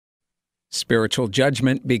Spiritual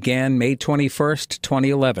Judgment began May 21st,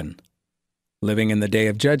 2011. Living in the Day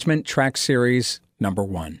of Judgment, Track Series Number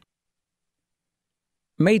 1.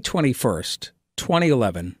 May 21st,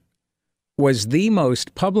 2011 was the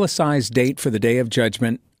most publicized date for the Day of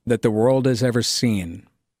Judgment that the world has ever seen.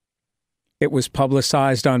 It was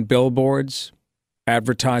publicized on billboards,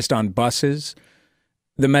 advertised on buses.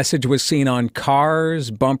 The message was seen on cars,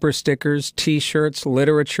 bumper stickers, T-shirts,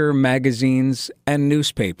 literature, magazines, and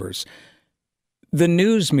newspapers. The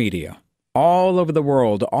news media all over the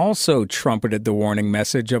world also trumpeted the warning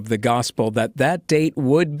message of the gospel that that date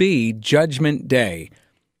would be Judgment Day.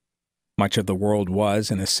 Much of the world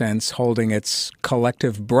was, in a sense, holding its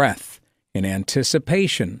collective breath in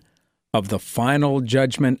anticipation of the final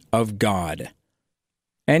judgment of God.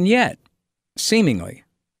 And yet, seemingly,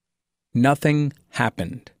 nothing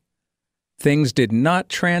happened. Things did not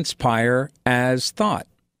transpire as thought.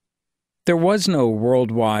 There was no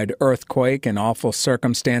worldwide earthquake and awful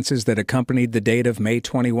circumstances that accompanied the date of May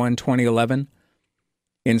 21, 2011.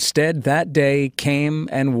 Instead, that day came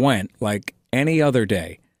and went like any other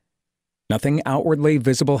day. Nothing outwardly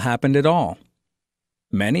visible happened at all.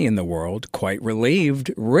 Many in the world, quite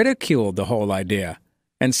relieved, ridiculed the whole idea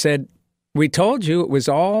and said, "We told you it was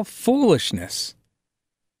all foolishness."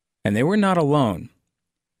 And they were not alone.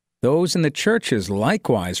 Those in the churches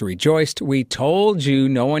likewise rejoiced. "We told you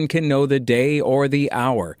no one can know the day or the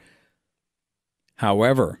hour."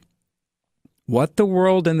 However, what the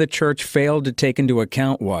world and the church failed to take into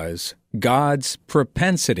account was God's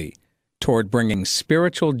propensity toward bringing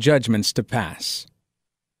spiritual judgments to pass.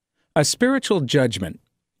 A spiritual judgment,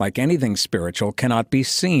 like anything spiritual, cannot be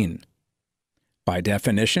seen. By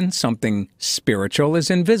definition, something spiritual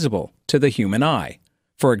is invisible to the human eye.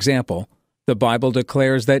 For example, the Bible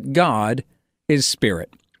declares that God is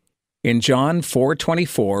spirit. In John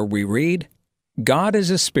 4:24, we read, "God is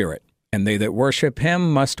a spirit, and they that worship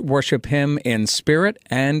him must worship him in spirit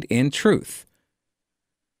and in truth."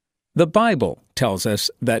 The Bible tells us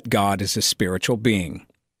that God is a spiritual being.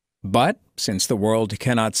 But since the world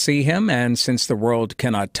cannot see him, and since the world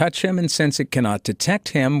cannot touch him, and since it cannot detect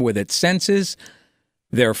him with its senses,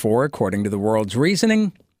 therefore, according to the world's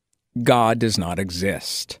reasoning, God does not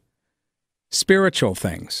exist. Spiritual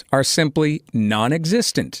things are simply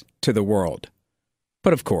non-existent to the world.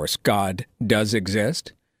 But of course, God does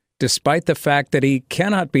exist. Despite the fact that he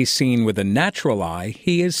cannot be seen with a natural eye,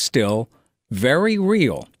 he is still very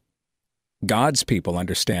real. God's people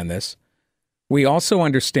understand this. We also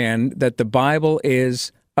understand that the Bible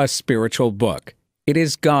is a spiritual book. It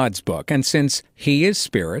is God's book, and since he is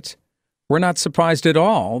spirit, we're not surprised at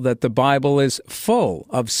all that the Bible is full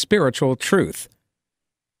of spiritual truth.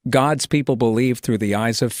 God's people believe through the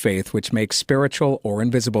eyes of faith, which makes spiritual or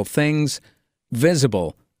invisible things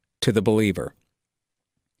visible to the believer.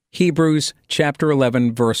 Hebrews chapter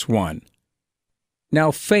 11, verse 1. Now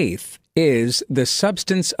faith is the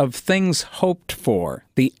substance of things hoped for,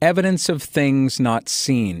 the evidence of things not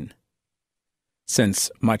seen. Since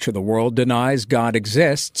much of the world denies God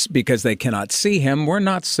exists because they cannot see him, we're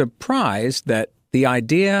not surprised that the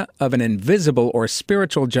idea of an invisible or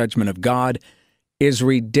spiritual judgment of God is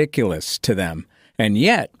ridiculous to them. And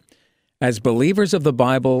yet, as believers of the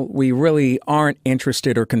Bible, we really aren't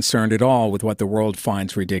interested or concerned at all with what the world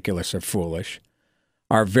finds ridiculous or foolish.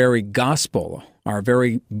 Our very gospel, our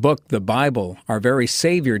very book, the Bible, our very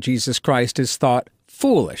Savior, Jesus Christ, is thought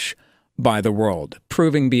foolish by the world,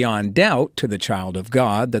 proving beyond doubt to the child of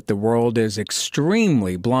God that the world is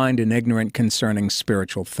extremely blind and ignorant concerning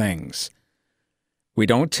spiritual things. We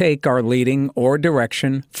don't take our leading or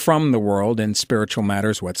direction from the world in spiritual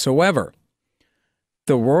matters whatsoever.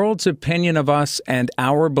 The world's opinion of us and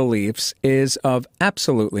our beliefs is of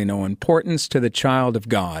absolutely no importance to the child of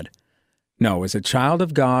God. No, as a child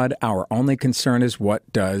of God, our only concern is what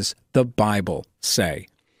does the Bible say?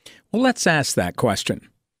 Well, let's ask that question.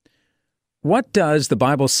 What does the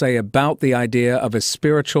Bible say about the idea of a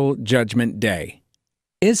spiritual judgment day?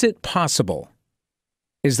 Is it possible?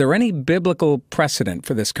 Is there any biblical precedent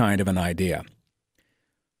for this kind of an idea?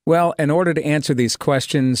 Well, in order to answer these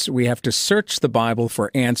questions, we have to search the Bible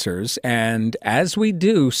for answers, and as we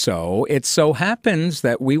do so, it so happens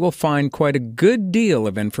that we will find quite a good deal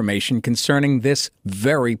of information concerning this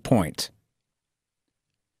very point.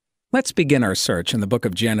 Let's begin our search in the book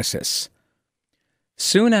of Genesis.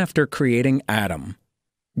 Soon after creating Adam,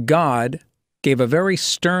 God gave a very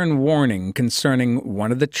stern warning concerning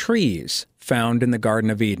one of the trees found in the Garden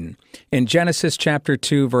of Eden. In Genesis chapter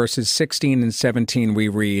 2, verses 16 and 17, we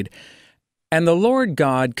read, "And the Lord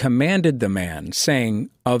God commanded the man, saying,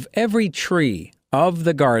 Of every tree of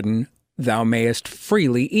the garden thou mayest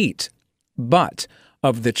freely eat, but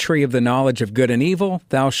of the tree of the knowledge of good and evil,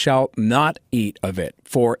 thou shalt not eat of it.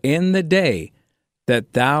 For in the day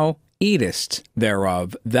that thou eatest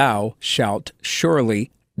thereof, thou shalt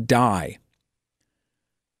surely die.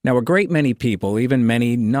 Now, a great many people, even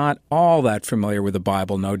many not all that familiar with the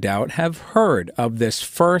Bible, no doubt, have heard of this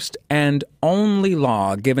first and only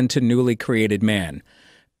law given to newly created man.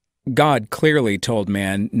 God clearly told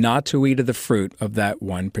man not to eat of the fruit of that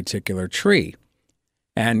one particular tree.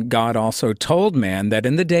 And God also told man that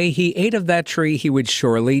in the day he ate of that tree, he would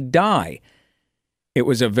surely die. It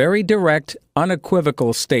was a very direct,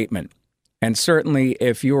 unequivocal statement. And certainly,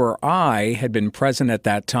 if you or I had been present at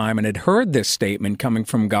that time and had heard this statement coming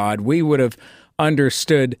from God, we would have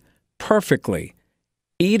understood perfectly.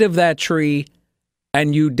 Eat of that tree,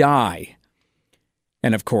 and you die.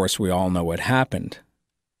 And of course, we all know what happened.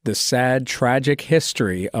 The sad, tragic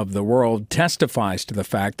history of the world testifies to the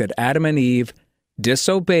fact that Adam and Eve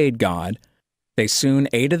disobeyed God. They soon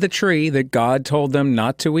ate of the tree that God told them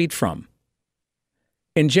not to eat from.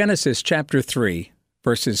 In Genesis chapter 3,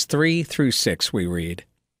 verses 3 through 6, we read,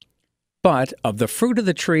 But of the fruit of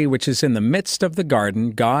the tree which is in the midst of the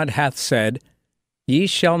garden, God hath said, Ye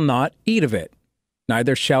shall not eat of it,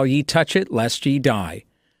 neither shall ye touch it, lest ye die.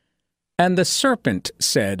 And the serpent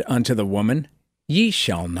said unto the woman, Ye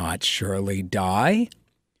shall not surely die.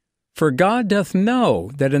 For God doth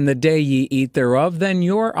know that in the day ye eat thereof, then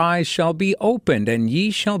your eyes shall be opened, and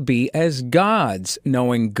ye shall be as gods,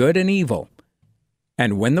 knowing good and evil.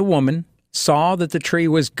 And when the woman saw that the tree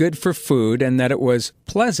was good for food, and that it was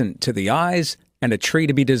pleasant to the eyes, and a tree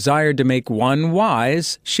to be desired to make one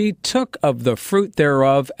wise, she took of the fruit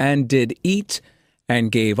thereof, and did eat,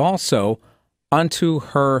 and gave also unto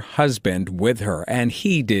her husband with her, and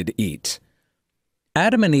he did eat.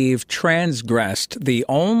 Adam and Eve transgressed the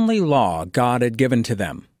only law God had given to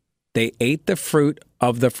them. They ate the fruit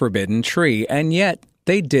of the forbidden tree, and yet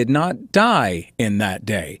they did not die in that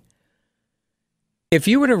day. If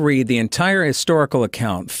you were to read the entire historical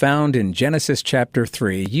account found in Genesis chapter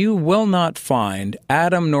 3, you will not find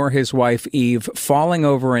Adam nor his wife Eve falling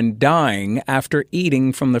over and dying after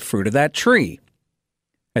eating from the fruit of that tree.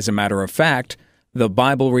 As a matter of fact, the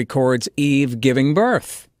Bible records Eve giving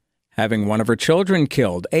birth, having one of her children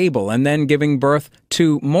killed, Abel, and then giving birth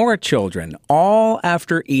to more children, all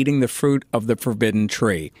after eating the fruit of the forbidden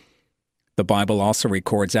tree. The Bible also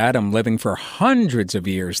records Adam living for hundreds of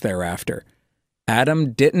years thereafter.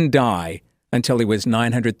 Adam didn't die until he was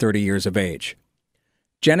 930 years of age.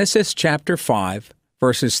 Genesis chapter 5,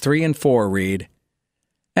 verses 3 and 4 read,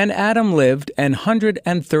 And Adam lived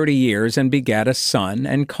 130 years and begat a son,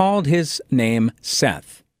 and called his name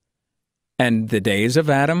Seth. And the days of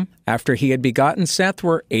Adam, after he had begotten Seth,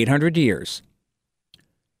 were 800 years.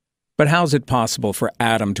 But how's it possible for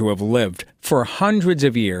Adam to have lived for hundreds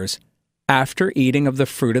of years after eating of the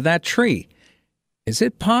fruit of that tree? Is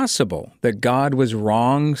it possible that God was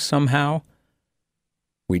wrong somehow?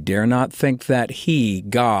 We dare not think that he,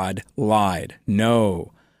 God, lied.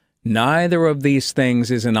 No, neither of these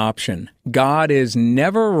things is an option. God is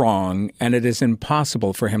never wrong, and it is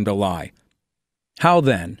impossible for him to lie. How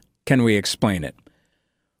then can we explain it?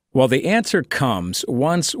 Well, the answer comes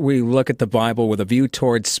once we look at the Bible with a view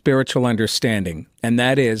towards spiritual understanding, and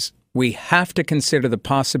that is, we have to consider the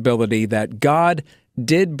possibility that God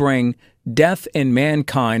did bring death in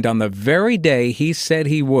mankind on the very day he said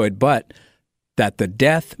he would, but that the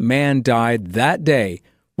death man died that day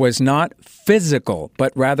was not physical,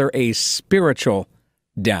 but rather a spiritual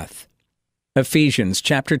death. Ephesians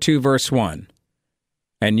chapter 2, verse 1.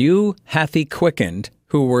 And you hath he quickened,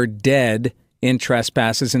 who were dead in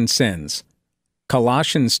trespasses and sins.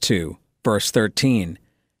 Colossians 2, verse 13.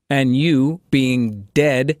 And you, being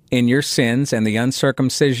dead in your sins and the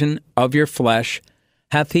uncircumcision of your flesh,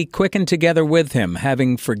 hath he quickened together with him,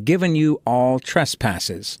 having forgiven you all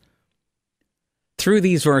trespasses. Through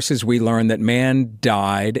these verses we learn that man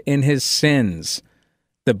died in his sins.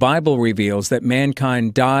 The Bible reveals that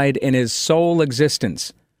mankind died in his sole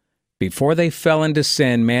existence. Before they fell into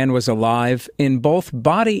sin, man was alive in both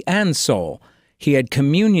body and soul. He had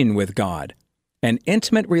communion with God. An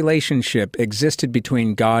intimate relationship existed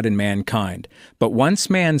between God and mankind. But once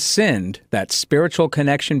man sinned, that spiritual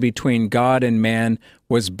connection between God and man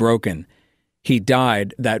was broken. He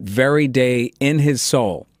died that very day in his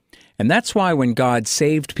soul. And that's why when God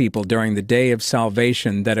saved people during the day of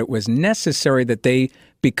salvation, that it was necessary that they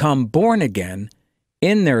become born again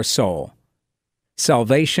in their soul.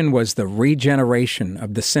 Salvation was the regeneration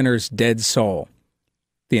of the sinner's dead soul.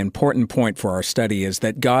 The important point for our study is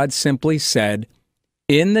that God simply said,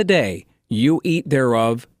 "In the day you eat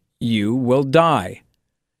thereof, you will die."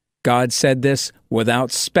 God said this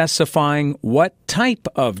without specifying what type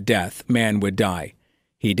of death man would die.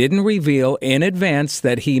 He didn't reveal in advance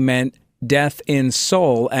that he meant death in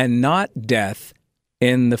soul and not death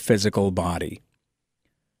in the physical body.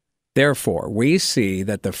 Therefore, we see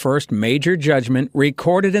that the first major judgment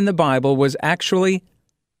recorded in the Bible was actually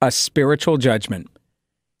a spiritual judgment.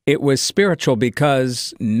 It was spiritual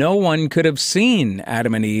because no one could have seen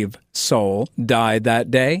Adam and Eve's soul die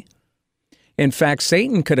that day. In fact,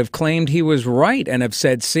 Satan could have claimed he was right and have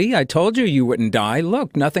said, "See, I told you you wouldn't die.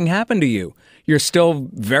 Look, nothing happened to you. You're still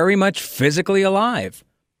very much physically alive."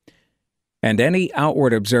 And any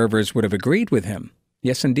outward observers would have agreed with him.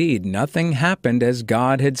 Yes, indeed, nothing happened as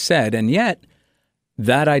God had said, and yet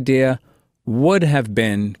that idea would have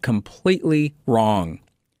been completely wrong.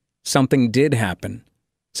 Something did happen.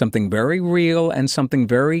 Something very real and something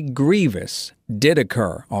very grievous did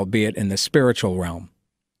occur, albeit in the spiritual realm.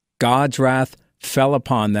 God's wrath fell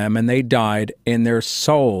upon them, and they died in their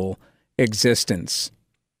soul existence.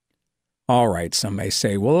 All right, some may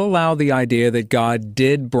say, we'll allow the idea that God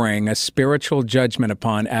did bring a spiritual judgment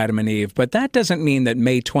upon Adam and Eve, but that doesn't mean that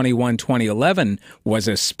May 21, 2011 was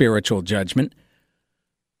a spiritual judgment.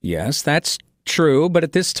 Yes, that's true, but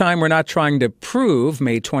at this time we're not trying to prove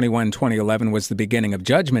May 21, 2011 was the beginning of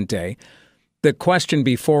Judgment Day. The question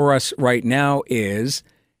before us right now is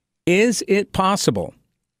it possible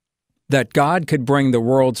that God could bring the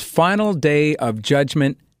world's final day of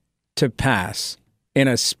judgment to pass in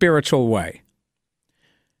a spiritual way?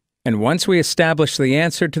 And once we establish the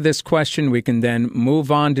answer to this question, we can then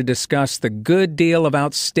move on to discuss the good deal of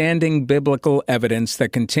outstanding biblical evidence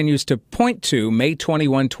that continues to point to May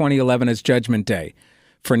 21, 2011 as Judgment Day.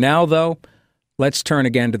 For now, though, let's turn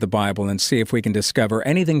again to the Bible and see if we can discover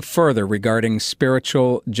anything further regarding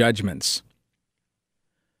spiritual judgments.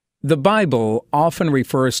 The Bible often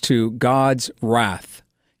refers to God's wrath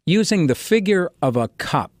using the figure of a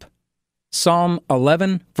cup. Psalm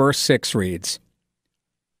 11, verse 6 reads,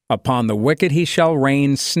 "Upon the wicked he shall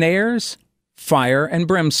rain snares, fire, and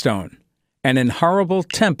brimstone, and in horrible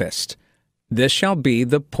tempest. This shall be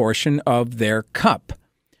the portion of their cup."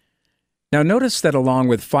 Now notice that along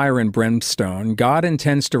with fire and brimstone, God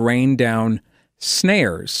intends to rain down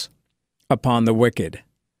snares upon the wicked.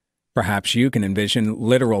 Perhaps you can envision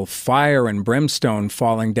literal fire and brimstone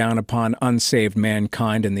falling down upon unsaved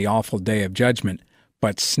mankind in the awful day of judgment.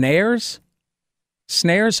 But snares?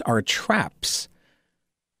 Snares are traps.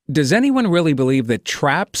 Does anyone really believe that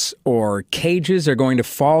traps or cages are going to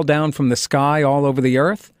fall down from the sky all over the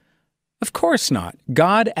earth? Of course not.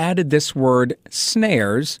 God added this word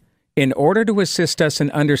snares in order to assist us in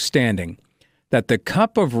understanding that the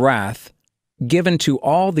cup of wrath given to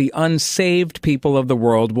all the unsaved people of the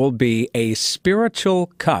world will be a spiritual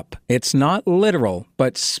cup. It's not literal,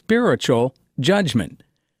 but spiritual judgment.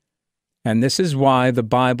 And this is why the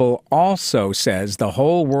Bible also says the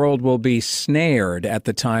whole world will be snared at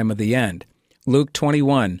the time of the end. Luke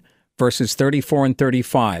 21, verses 34 and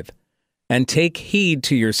 35. "And take heed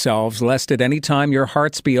to yourselves, lest at any time your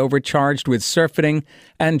hearts be overcharged with surfeiting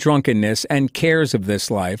and drunkenness and cares of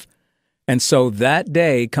this life, and so that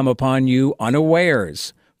day come upon you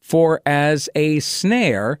unawares. For as a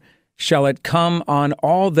snare shall it come on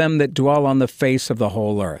all them that dwell on the face of the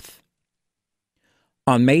whole earth."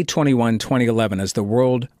 On May 21, 2011, as the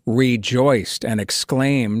world rejoiced and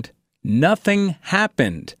exclaimed, "Nothing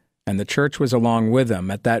happened," and the church was along with them,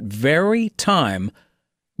 at that very time,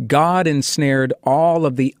 God ensnared all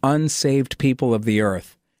of the unsaved people of the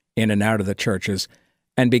earth in and out of the churches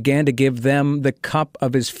and began to give them the cup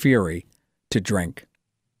of his fury to drink.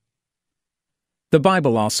 The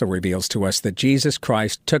Bible also reveals to us that Jesus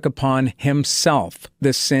Christ took upon himself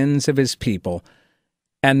the sins of his people,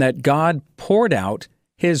 and that God poured out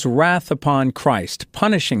his wrath upon Christ,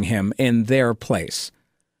 punishing him in their place.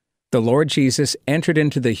 The Lord Jesus entered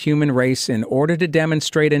into the human race in order to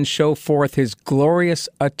demonstrate and show forth his glorious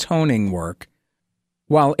atoning work.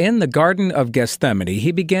 While in the Garden of Gethsemane,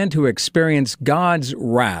 he began to experience God's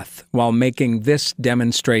wrath while making this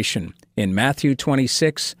demonstration in Matthew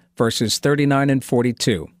 26, verses 39 and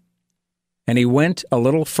 42. "And he went a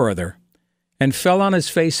little further, and fell on his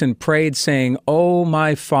face and prayed, saying, O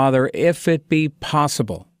my Father, if it be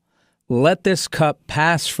possible, let this cup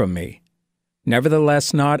pass from me.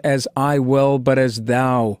 Nevertheless, not as I will, but as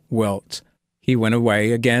thou wilt. He went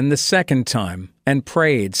away again the second time, and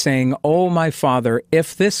prayed, saying, O my Father,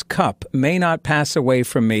 if this cup may not pass away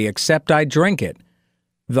from me, except I drink it,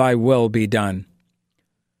 thy will be done.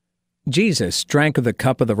 Jesus drank of the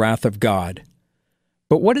cup of the wrath of God.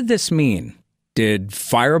 But what did this mean? Did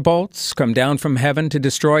fire bolts come down from heaven to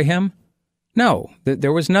destroy him? No,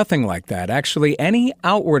 there was nothing like that. Actually, any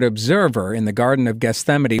outward observer in the Garden of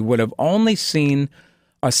Gethsemane would have only seen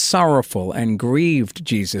a sorrowful and grieved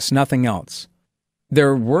Jesus, nothing else.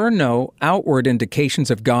 There were no outward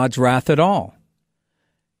indications of God's wrath at all.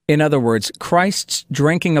 In other words, Christ's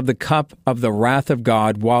drinking of the cup of the wrath of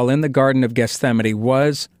God while in the Garden of Gethsemane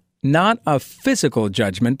was not a physical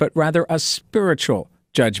judgment, but rather a spiritual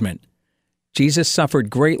judgment. Jesus suffered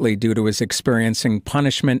greatly due to his experiencing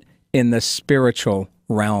punishment in the spiritual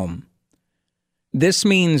realm. This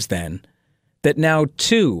means, then, that now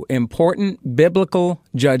two important biblical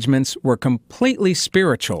judgments were completely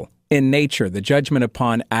spiritual in nature: the judgment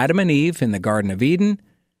upon Adam and Eve in the Garden of Eden,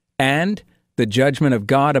 and the judgment of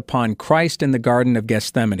God upon Christ in the Garden of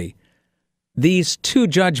Gethsemane. These two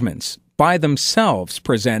judgments by themselves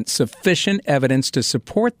present sufficient evidence to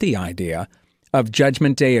support the idea of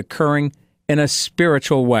Judgment Day occurring in a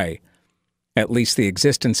spiritual way. At least the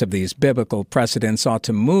existence of these biblical precedents ought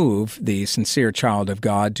to move the sincere child of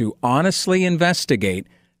God to honestly investigate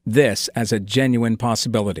this as a genuine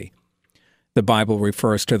possibility. The Bible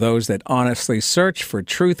refers to those that honestly search for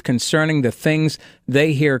truth concerning the things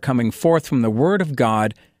they hear coming forth from the Word of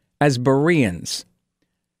God as Bereans.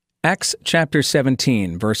 Acts chapter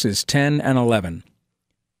 17, verses 10 and 11.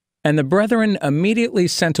 And the brethren immediately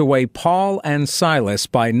sent away Paul and Silas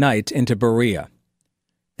by night into Berea.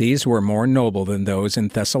 These were more noble than those in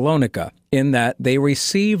Thessalonica, in that they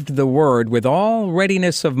received the word with all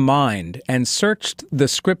readiness of mind, and searched the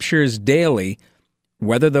Scriptures daily,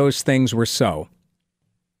 whether those things were so.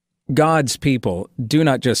 God's people do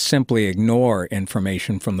not just simply ignore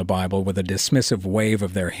information from the Bible with a dismissive wave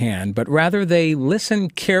of their hand, but rather they listen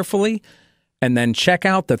carefully and then check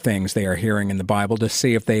out the things they are hearing in the Bible to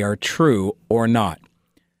see if they are true or not.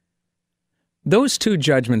 Those two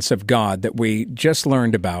judgments of God that we just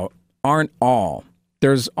learned about aren't all.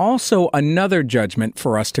 There's also another judgment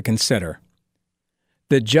for us to consider: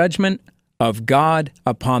 the judgment of God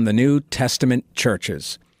upon the New Testament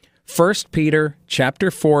churches. 1 Peter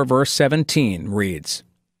chapter 4, verse 17 reads,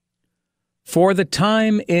 For the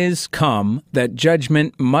time is come that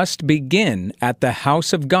judgment must begin at the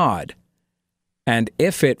house of God. And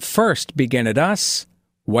if it first begin at us,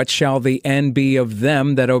 what shall the end be of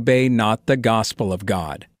them that obey not the gospel of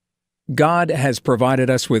God? God has provided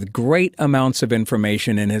us with great amounts of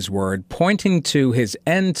information in His Word, pointing to His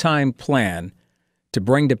end-time plan to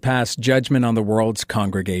bring to pass judgment on the world's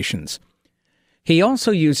congregations. He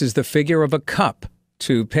also uses the figure of a cup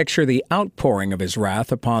to picture the outpouring of His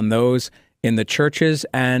wrath upon those in the churches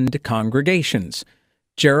and congregations.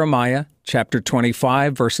 Jeremiah chapter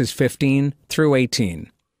 25, verses 15 through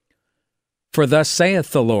 18. For thus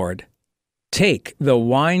saith the Lord, Take the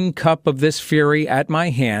wine cup of this fury at my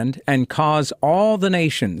hand, and cause all the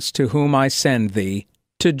nations to whom I send thee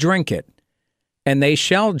to drink it. And they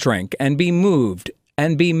shall drink and be moved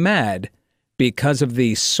and be mad because of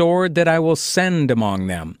the sword that I will send among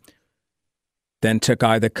them. Then took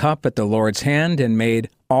I the cup at the Lord's hand, and made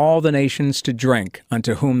all the nations to drink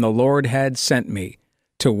unto whom the Lord had sent me,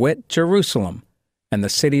 to wit, Jerusalem and the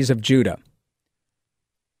cities of Judah.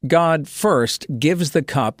 God first gives the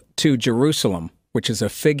cup to Jerusalem, which is a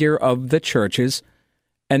figure of the churches,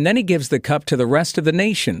 and then He gives the cup to the rest of the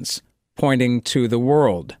nations, pointing to the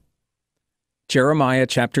world. Jeremiah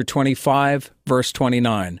chapter 25, verse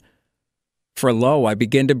 29. For lo, I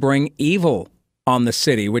begin to bring evil on the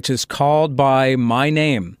city which is called by my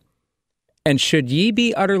name. And should ye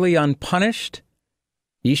be utterly unpunished,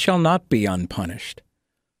 ye shall not be unpunished.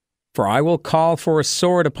 For I will call for a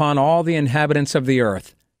sword upon all the inhabitants of the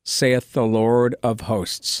earth, saith the Lord of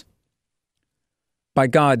hosts. By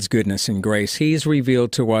God's goodness and grace, He's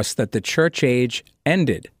revealed to us that the church age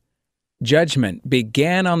ended. Judgment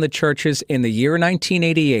began on the churches in the year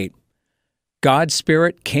 1988. God's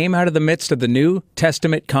Spirit came out of the midst of the New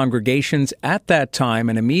Testament congregations at that time,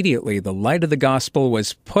 and immediately the light of the gospel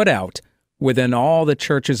was put out within all the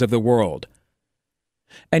churches of the world.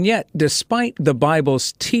 And yet, despite the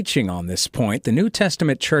Bible's teaching on this point, the New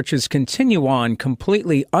Testament churches continue on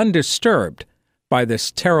completely undisturbed by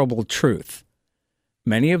this terrible truth.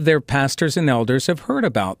 Many of their pastors and elders have heard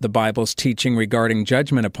about the Bible's teaching regarding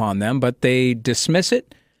judgment upon them, but they dismiss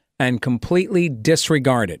it and completely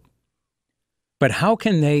disregard it. But how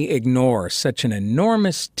can they ignore such an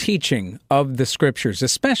enormous teaching of the Scriptures,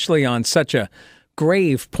 especially on such a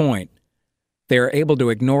grave point? They are able to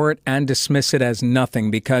ignore it and dismiss it as nothing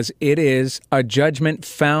because it is a judgment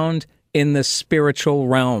found in the spiritual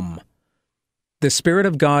realm. The Spirit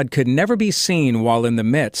of God could never be seen while in the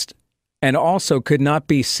midst, and also could not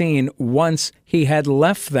be seen once He had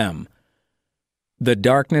left them. The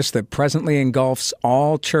darkness that presently engulfs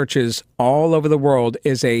all churches all over the world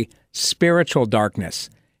is a spiritual darkness.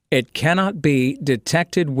 It cannot be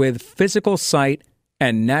detected with physical sight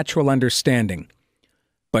and natural understanding.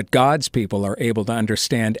 But God's people are able to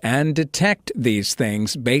understand and detect these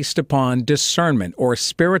things based upon discernment or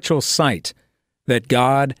spiritual sight that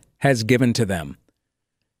God has given to them.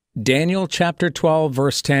 Daniel chapter 12,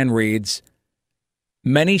 verse 10 reads,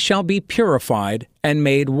 "Many shall be purified and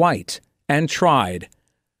made white and tried,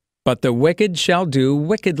 but the wicked shall do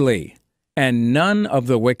wickedly, and none of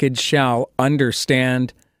the wicked shall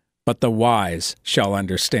understand, but the wise shall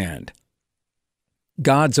understand."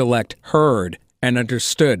 God's elect heard and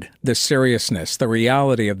understood the seriousness, the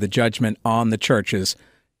reality of the judgment on the churches,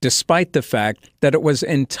 despite the fact that it was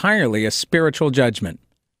entirely a spiritual judgment.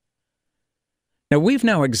 Now, we've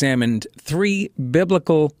now examined 3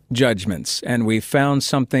 biblical judgments, and we've found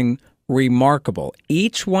something remarkable.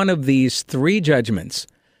 Each one of these 3 judgments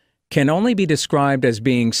can only be described as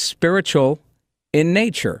being spiritual in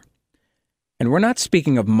nature. And we're not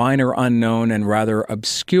speaking of minor, unknown, and rather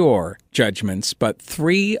obscure judgments, but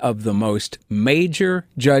 3 of the most major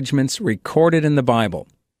judgments recorded in the Bible.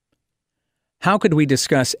 How could we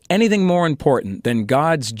discuss anything more important than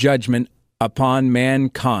God's judgment upon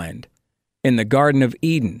mankind in the Garden of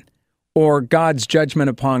Eden, or God's judgment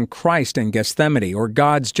upon Christ in Gethsemane, or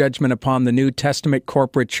God's judgment upon the New Testament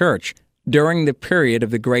corporate church during the period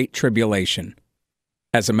of the Great Tribulation?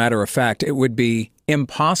 As a matter of fact, it would be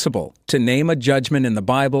impossible to name a judgment in the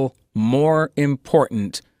Bible more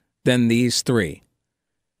important than these 3.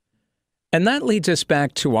 And that leads us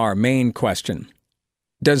back to our main question.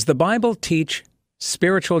 Does the Bible teach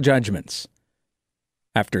spiritual judgments?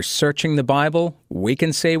 After searching the Bible, we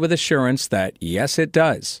can say with assurance that yes, it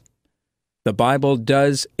does. The Bible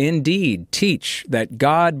does indeed teach that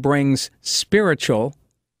God brings spiritual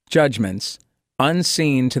judgments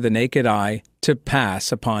unseen to the naked eye to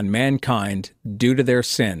pass upon mankind due to their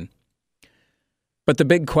sin. But the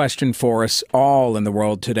big question for us all in the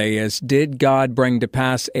world today is, did God bring to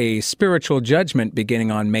pass a spiritual judgment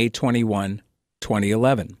beginning on May 21,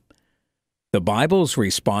 2011? The Bible's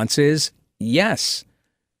response is yes.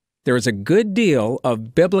 There is a good deal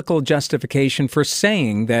of biblical justification for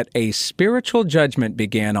saying that a spiritual judgment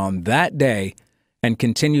began on that day and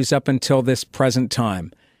continues up until this present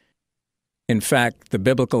time. In fact, the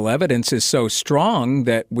biblical evidence is so strong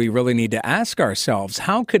that we really need to ask ourselves,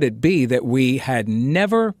 how could it be that we had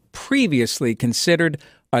never previously considered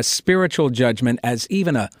a spiritual judgment as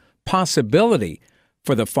even a possibility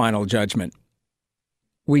for the final judgment?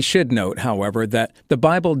 We should note, however, that the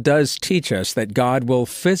Bible does teach us that God will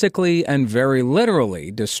physically and very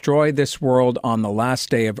literally destroy this world on the last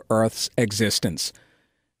day of Earth's existence.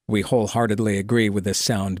 We wholeheartedly agree with this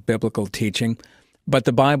sound biblical teaching, but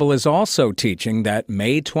the Bible is also teaching that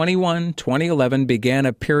May 21, 2011 began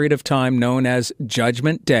a period of time known as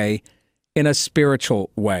Judgment Day in a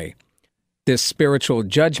spiritual way. This spiritual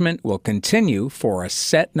judgment will continue for a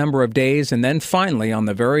set number of days, and then finally, on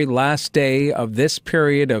the very last day of this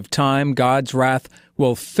period of time, God's wrath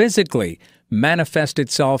will physically manifest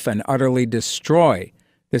itself and utterly destroy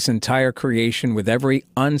this entire creation with every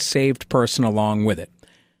unsaved person along with it.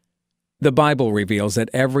 The Bible reveals that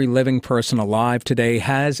every living person alive today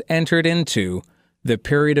has entered into the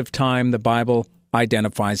period of time the Bible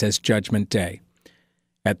identifies as Judgment Day.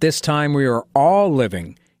 At this time, we are all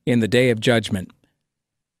living in the day of judgment.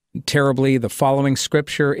 Terribly, the following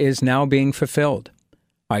scripture is now being fulfilled.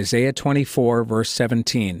 Isaiah 24, verse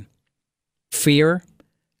 17. "Fear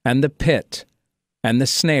and the pit and the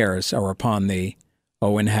snares are upon thee,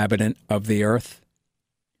 O inhabitant of the earth."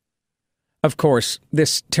 Of course,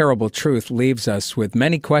 this terrible truth leaves us with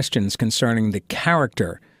many questions concerning the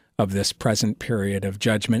character of this present period of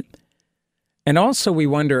judgment. And also we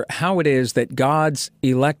wonder how it is that God's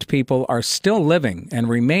elect people are still living and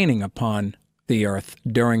remaining upon the earth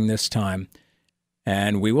during this time.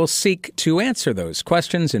 And we will seek to answer those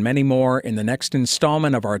questions and many more in the next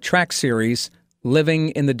installment of our track series, Living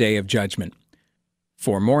in the Day of Judgment.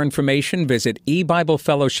 For more information, visit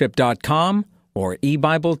ebiblefellowship.com or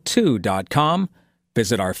ebible2.com.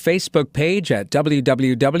 Visit our Facebook page at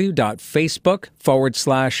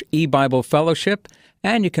www.facebook.com/ebiblefellowship.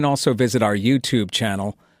 And you can also visit our YouTube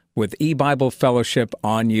channel with eBible Fellowship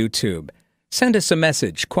on YouTube. Send us a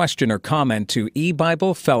message, question, or comment to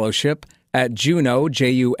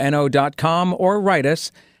ebiblefellowship@juno.com or write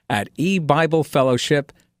us at eBible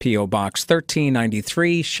Fellowship, P.O. Box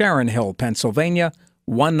 1393, Sharon Hill, Pennsylvania,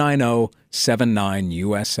 19079,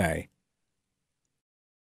 USA.